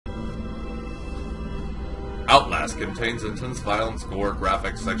Outlast contains intense violence, gore,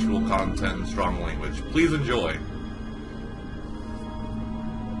 graphic, sexual content, and strong language. Please enjoy.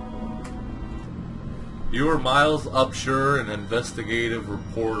 You are Miles Upshur, an investigative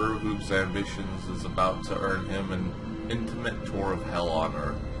reporter whose ambitions is about to earn him an intimate tour of hell on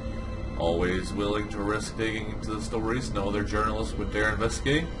Earth. Always willing to risk digging into the stories no other journalist would dare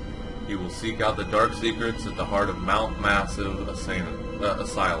investigate, he will seek out the dark secrets at the heart of Mount Massive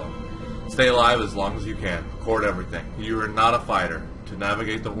Asylum. Stay alive as long as you can. Record everything. You are not a fighter. To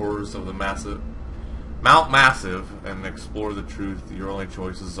navigate the horrors of the Mount Massive and explore the truth, your only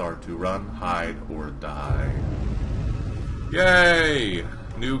choices are to run, hide, or die. Yay!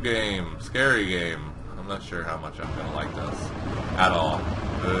 New game. Scary game. I'm not sure how much I'm gonna like this. At all.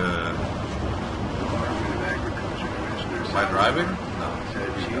 Am I driving? No.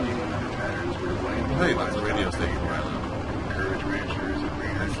 Hey, that's a radio station where I live.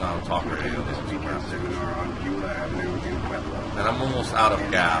 It's not a talk radio. This is and I'm almost out of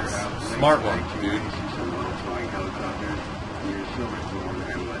gas. Smart one, dude.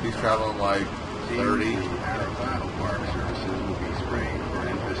 He's traveling like 30.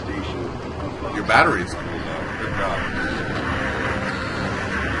 Your battery's cool though. Good job.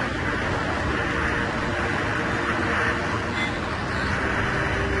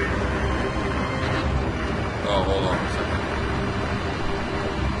 Oh, hold on a second.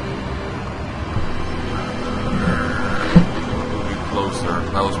 Moving closer.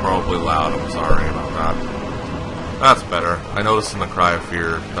 That was probably loud. I'm sorry about that. That's better. I noticed in the Cry of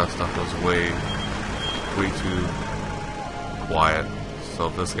Fear that stuff was way too quiet. So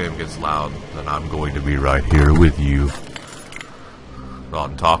if this game gets loud, then I'm going to be right here with you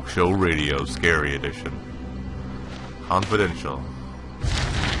on Talk Show Radio, Scary Edition. Confidential.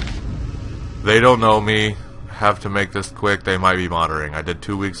 They don't know me. Have to make this quick. They might be monitoring. I did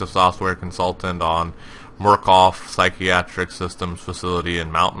 2 weeks of software consultant on Murkoff Psychiatric Systems Facility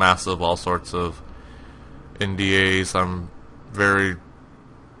in Mount Massive, all sorts of NDAs. I'm very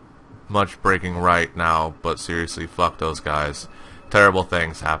much breaking right now, but seriously, fuck those guys. Terrible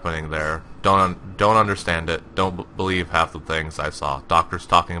things happening there. Don't understand it. Don't believe half the things I saw. Doctors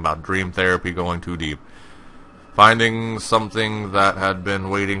talking about dream therapy going too deep. Finding something that had been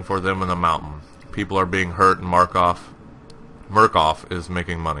waiting for them in the mountain. People are being hurt, and Murkoff is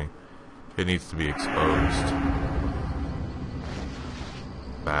making money. It needs to be exposed.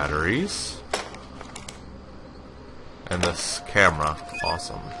 Batteries. And this camera.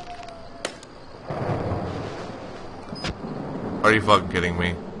 Awesome. Are you fucking kidding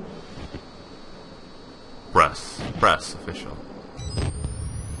me? Press. Official.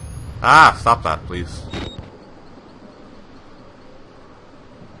 Ah, stop that, please.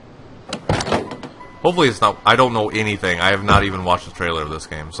 Hopefully it's not... I don't know anything. I have not even watched the trailer of this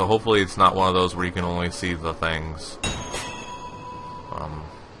game. So hopefully it's not one of those where you can only see the things.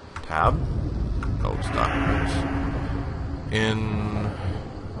 Tab? No, it's documents. In...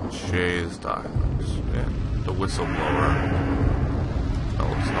 Shay's documents. Yeah. The whistleblower. No,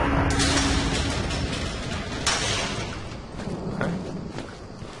 it's not. Okay.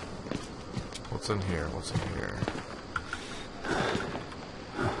 What's in here?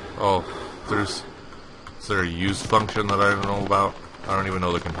 Oh, is there a use function that I don't know about? I don't even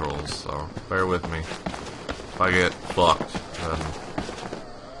know the controls, so bear with me. If I get fucked, then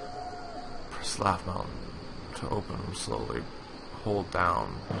press left mouse to open them slowly. Hold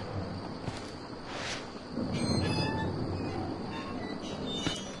down.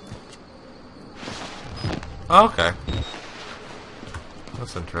 Okay.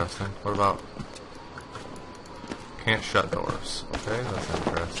 That's interesting. What about... Can't shut doors. Okay, that's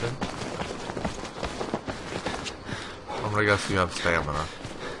interesting. I'm gonna guess you have stamina.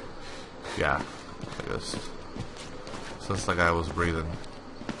 Yeah. I guess. Since the guy was breathing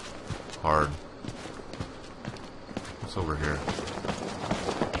hard. What's over here?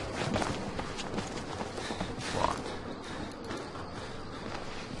 Locked.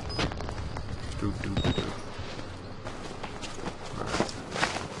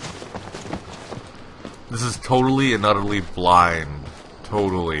 This is totally and utterly blind.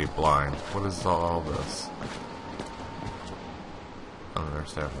 Totally blind. What is all this? I don't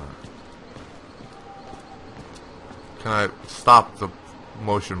understand that. Can I stop the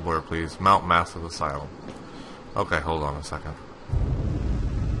motion blur, please? Mount Massive Asylum. Okay, hold on a second.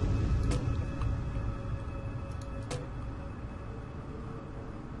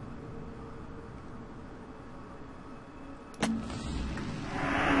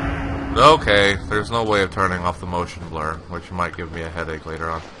 Okay, there's no way of turning off the motion blur, which might give me a headache later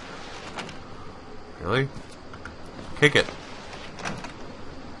on. Really? Kick it.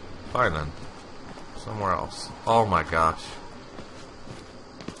 Fine then. Somewhere else. Oh my gosh.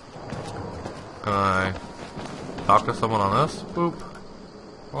 Can I talk to someone on this? Boop.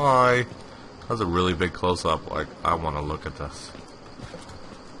 Why? That's a really big close-up. Like, I want to look at this.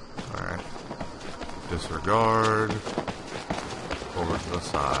 Alright. Disregard. Over to the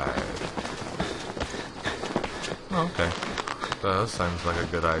side. Oh, okay. That sounds like a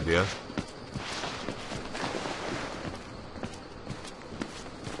good idea.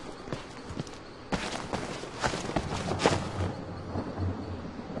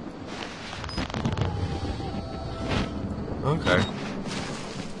 Okay.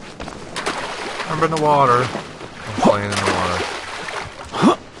 I'm in the water. I'm playing in the water.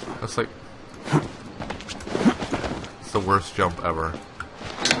 That's like... It's the worst jump ever.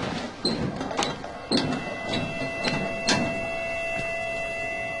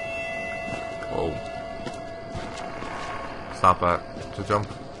 Whoa. Stop that. To jump,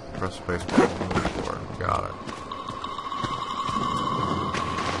 press space bar, move forward. Got it.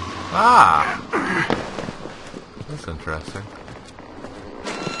 Ah! That's interesting.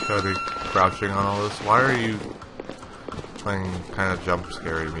 Gotta be crouching on all this. Why are you playing kind of jump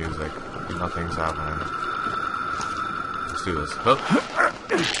scary music? Nothing's happening. Let's do this. Oh.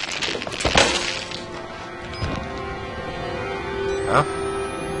 F?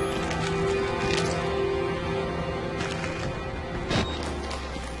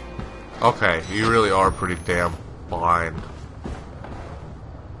 Okay, you really are pretty damn blind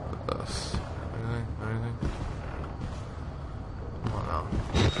with this. Anything? Oh no.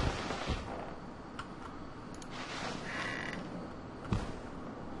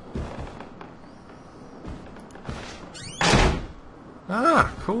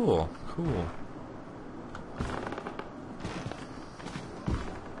 Ah, cool.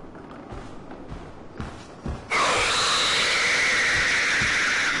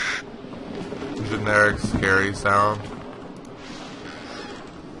 Generic scary sound.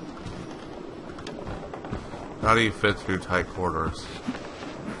 How do you fit through tight quarters?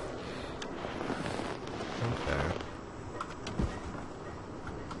 Okay.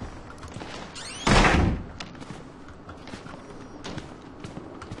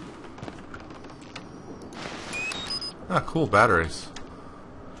 Ah, cool batteries.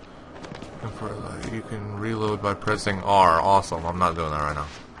 And for you can reload by pressing R. Awesome. I'm not doing that right now.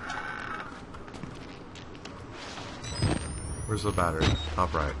 Where's the battery?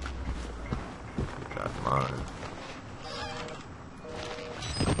 Top right. Got mine.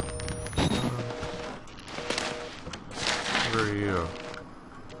 Where are you?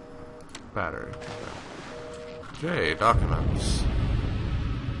 Battery. J. Documents.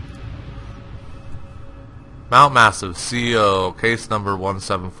 Mount Massive, CEO, case number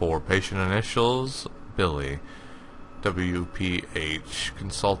 174. Patient initials, Billy. WPH.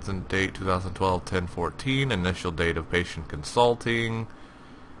 Consultant date 2012-10-14. Initial date of patient consulting.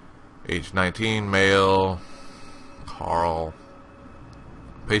 Age 19, male. Carl.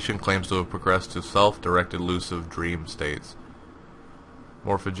 Patient claims to have progressed to self-directed lucid dream states.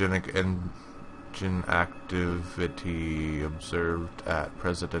 Morphogenic engine activity observed at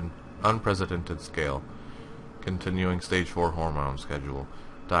unprecedented scale. Continuing stage 4 hormone schedule.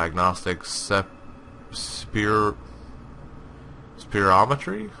 Diagnostics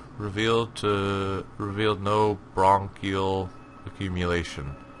spirometry revealed no bronchial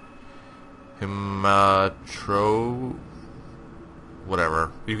accumulation.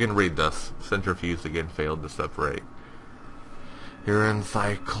 Whatever. You can read this. Centrifuge again failed to separate. Urine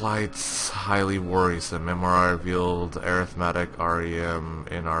cyclites highly worrisome. MRI revealed arithmetic REM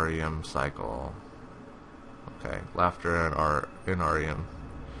in REM cycle. Okay, laughter in REM.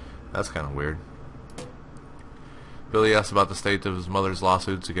 That's kind of weird. Billy asks about the state of his mother's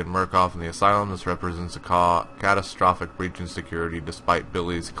lawsuits against Murkoff in the asylum. This represents a catastrophic breach in security, despite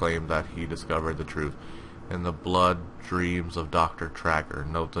Billy's claim that he discovered the truth. In the blood dreams of Dr. Trager.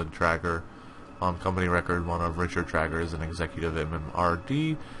 Note the Trager on company record. One of Richard Trager is an executive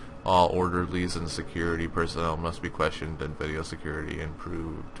MMRD. All orderlies and security personnel must be questioned and video security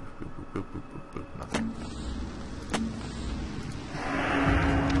improved. Boop, boop, boop, boop, boop, boop. Nothing.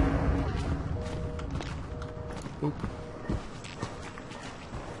 Boop.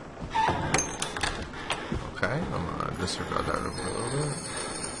 Okay, I'm gonna disregard that room for a little bit.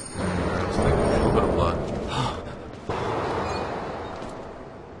 And let's take a little bit of blood.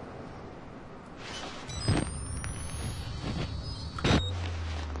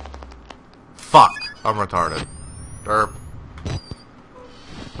 Fuck! I'm retarded. Derp.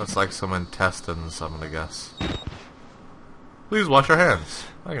 That's like some intestines, I'm gonna guess. Please wash your hands.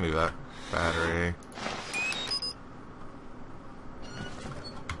 I can do that. Battery.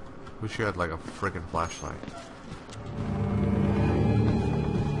 Wish you had like a freaking flashlight.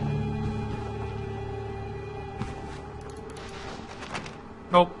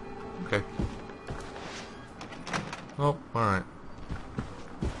 Nope. Okay. Nope. Alright.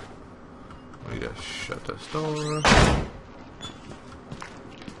 We just shut this door.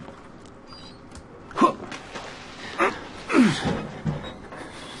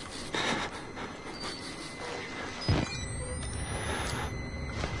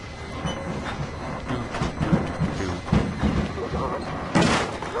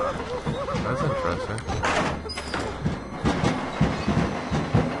 That's interesting.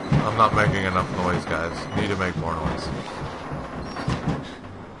 I'm not making enough noise, guys. Need to make more noise.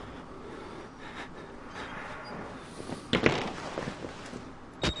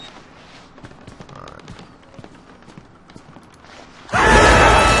 Alright.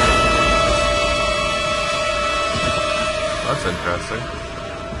 That's interesting.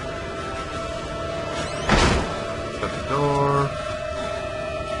 Shut the door.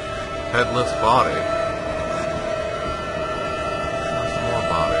 Headless body. There's some more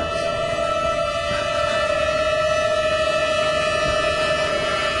bodies.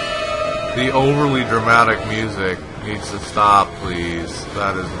 The overly dramatic music needs to stop, please.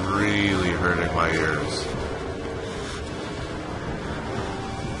 That is really hurting my ears.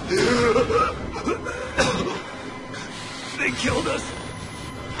 They killed us.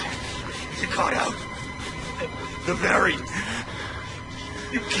 You got out. The buried.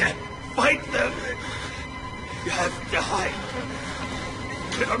 You can't fight them. You have to hide.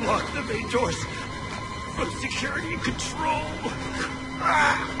 You can unlock the main doors from security and control.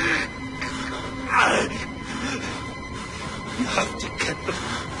 You have to get the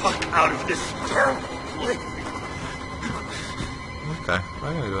fuck out of this terrible place. Okay,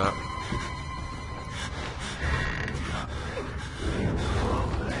 I can do that.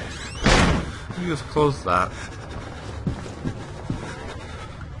 You just close that.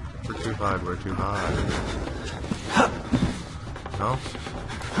 We're too high, we're too high. No?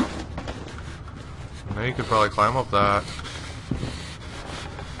 Now you could probably climb up that.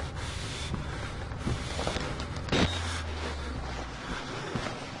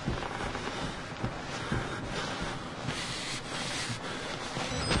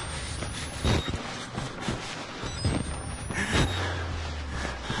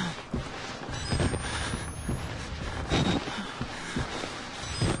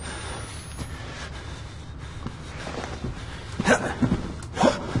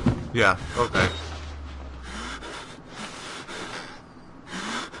 Yeah, okay.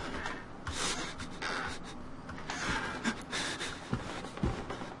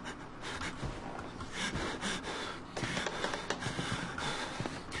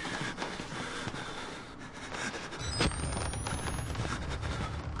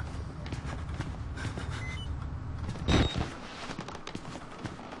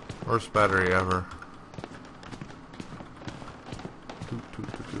 Worst battery ever.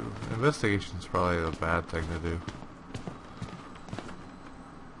 Investigation's probably a bad thing to do.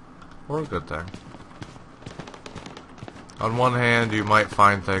 Or a good thing. On one hand, you might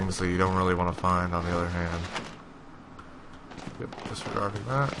find things that you don't really want to find. On the other hand, yep, disregarding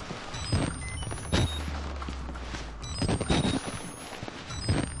that.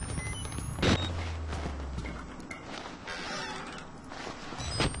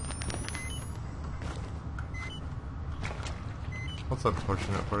 That's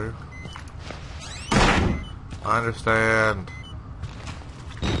unfortunate for you. I understand.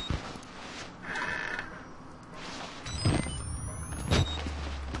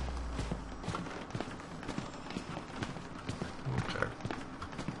 Okay.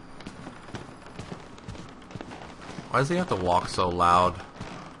 Why does he have to walk so loud?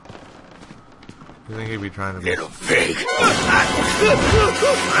 You think he'd be trying to be Little pig.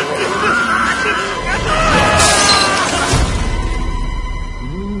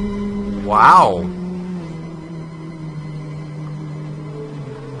 Wow.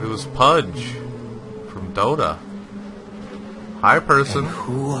 It was Pudge from Dota. Hi, person. And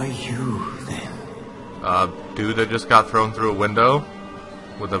who are you, then? Dude that just got thrown through a window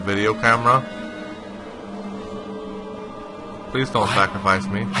with a video camera. Please don't sacrifice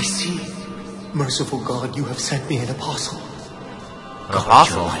me. I see. Merciful God, you have sent me an apostle. An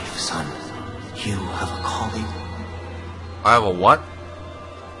apostle? Your life, son. You have a calling. I have a what?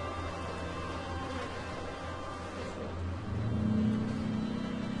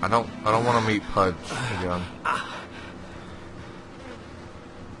 I don't want to meet Pudge again.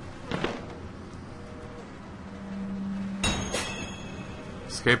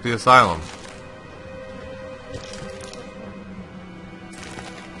 Escape the asylum.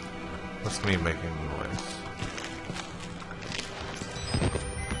 That's me making noise.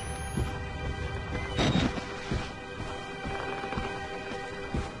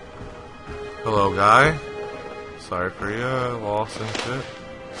 Hello, guy. Sorry for you. Lost and shit.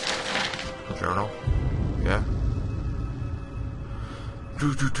 Journal. Yeah.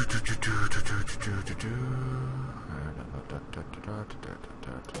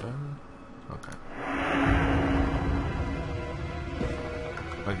 Okay.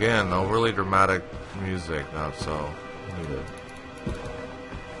 Again, no really dramatic music, not so needed.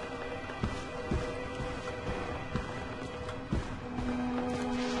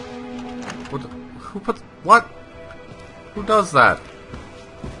 What? Who put? What? Who does that?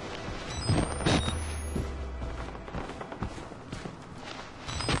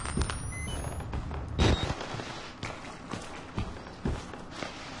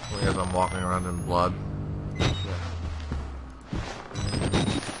 As I'm walking around in blood.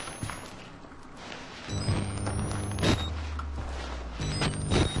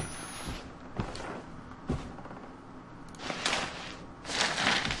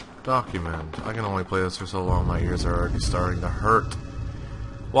 Document. I can only play this for so long, my ears are already starting to hurt.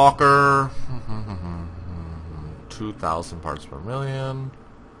 Walker. 2,000 parts per million.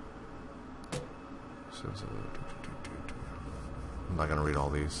 I'm not gonna read all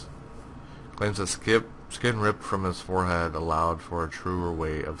these. Claims that skin ripped from his forehead allowed for a truer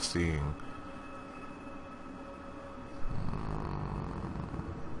way of seeing.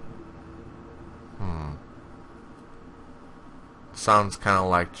 Sounds kind of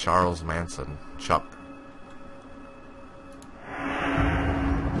like Charles Manson. Chuck.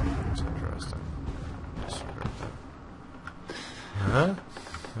 That's interesting. Huh?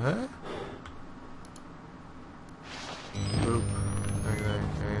 Huh? Boop.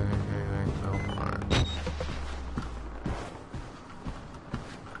 Anything. No. Alright.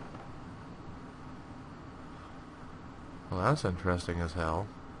 Well, that's interesting as hell.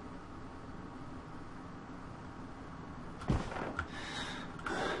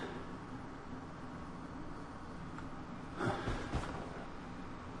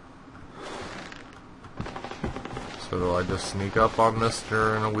 So do I just sneak up on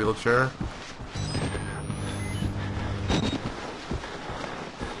Mr. in a wheelchair?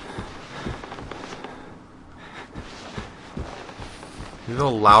 He's the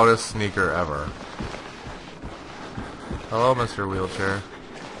loudest sneaker ever. Hello, Mr. Wheelchair.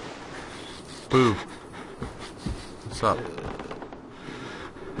 Boo. What's up?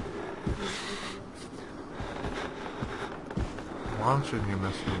 Why don't you,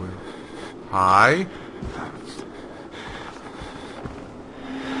 Mr. Wheelchair? Hi?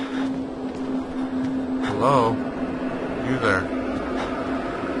 Hello? You there.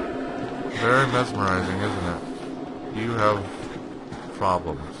 Very mesmerizing, isn't it? You have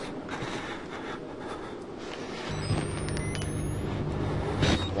problems.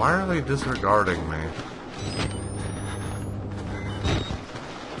 Why are they disregarding me?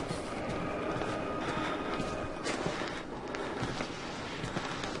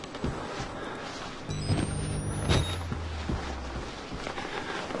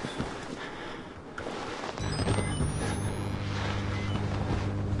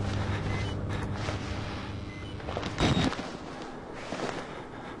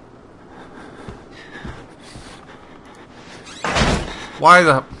 Why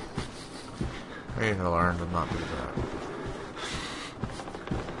the... I need to learn to not do that.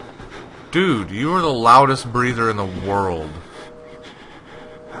 Dude, you are the loudest breather in the world.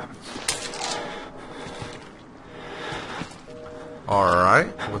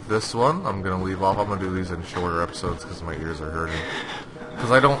 Alright, with this one, I'm gonna leave off. I'm gonna do these in shorter episodes because my ears are hurting.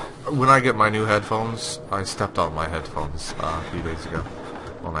 Because I don't... When I get my new headphones, I stepped on my headphones a few days ago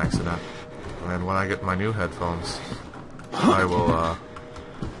on accident. And when I get my new headphones, I will,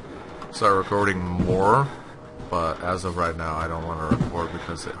 start recording more, but as of right now I don't want to record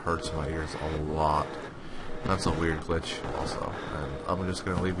because it hurts my ears a lot. That's a weird glitch also. And I'm just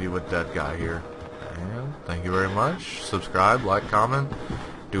going to leave you with Dead Guy here. And thank you very much. Subscribe, like, comment,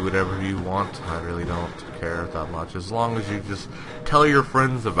 do whatever you want. I really don't care that much. As long as you just tell your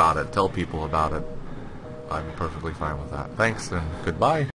friends about it, tell people about it, I'm perfectly fine with that. Thanks and goodbye.